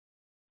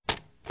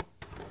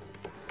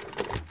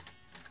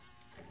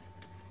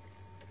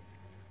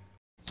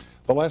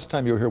The last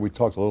time you were here, we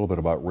talked a little bit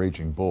about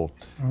Raging Bull,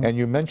 and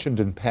you mentioned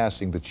in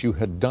passing that you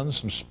had done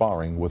some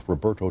sparring with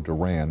Roberto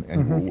Duran,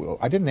 and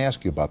I didn't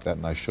ask you about that,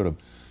 and I should have.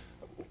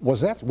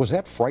 Was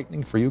that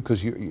frightening for you?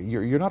 Because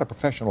you're not a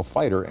professional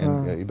fighter,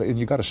 and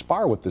you got to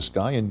spar with this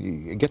guy, and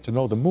you get to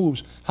know the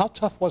moves. How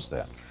tough was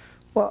that?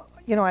 Well,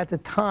 you know, at the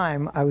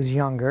time I was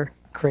younger,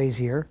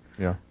 crazier,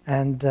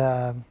 and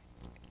I'm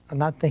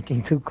not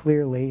thinking too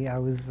clearly. I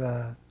was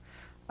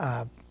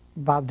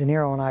Bob De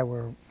Niro and I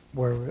were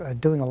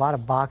doing a lot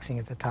of boxing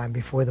at the time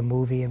before the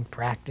movie and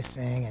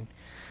practicing, and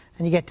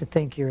you get to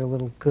think you're a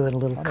little good, a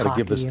little cocky. I got to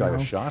give this guy a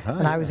shot, huh?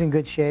 And I was in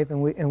good shape, and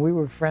we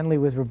were friendly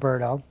with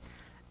Roberto,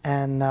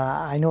 and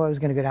I knew I was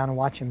going to go down and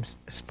watch him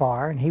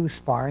spar, and he was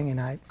sparring, and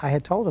I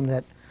had told him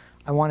that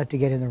I wanted to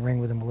get in the ring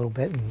with him a little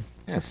bit and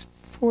just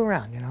fool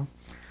around, you know.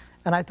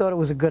 And I thought it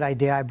was a good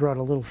idea. I brought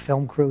a little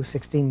film crew,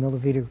 16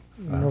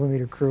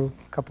 millimeter crew,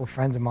 a couple of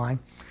friends of mine.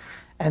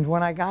 And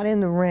when I got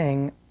in the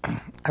ring,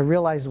 I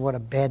realized what a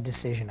bad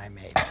decision I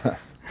made.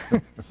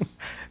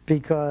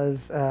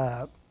 Because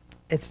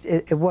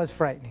it was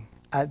frightening.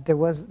 There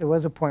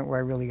was a point where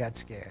I really got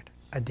scared.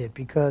 I did,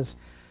 because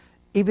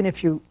even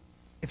if you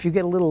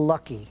get a little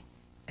lucky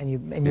and you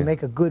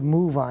make a good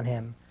move on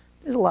him,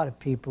 there's a lot of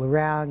people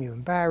around, you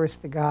embarrass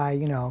the guy,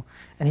 you know,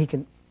 and he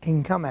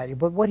can come at you.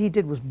 But what he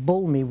did was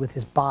bull me with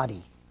his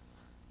body.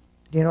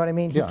 Do you know what I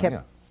mean? He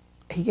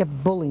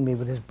kept bullying me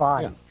with his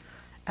body.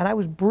 And I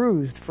was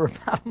bruised for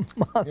about a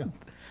month.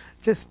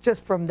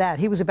 Just from that.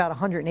 He was about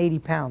 180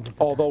 pounds.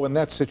 Although in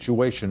that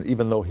situation,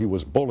 even though he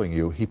was bullying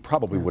you, he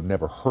probably would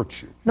never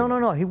hurt you.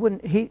 No, he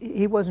wouldn't.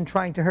 He wasn't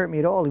trying to hurt me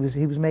at all.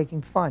 He was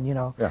making fun, you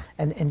know,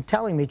 and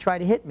telling me, try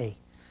to hit me.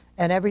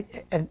 And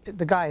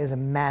the guy is a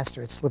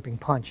master at slipping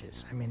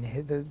punches. I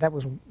mean, that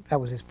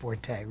was his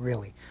forte,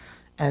 really.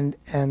 And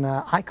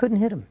I couldn't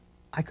hit him.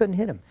 I couldn't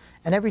hit him.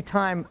 And every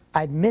time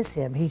I'd miss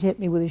him, he'd hit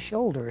me with his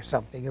shoulder or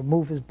something, or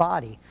move his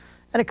body.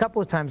 And a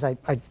couple of times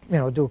I'd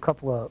do a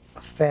couple of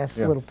fast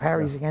little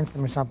parries against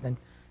him or something.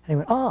 And he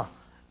went, oh,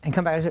 and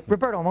come back. I said,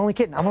 Roberto, I'm only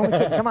kidding. I'm only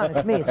kidding. Come on,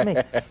 it's me, it's me.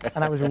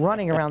 And I was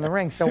running around the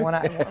ring. So when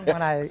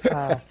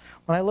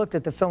I looked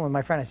at the film with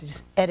my friend, I said,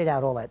 just edit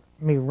out all that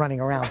me running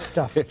around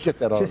stuff. Get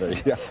that out of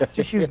there.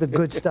 Just use the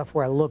good stuff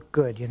where I look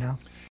good, you know.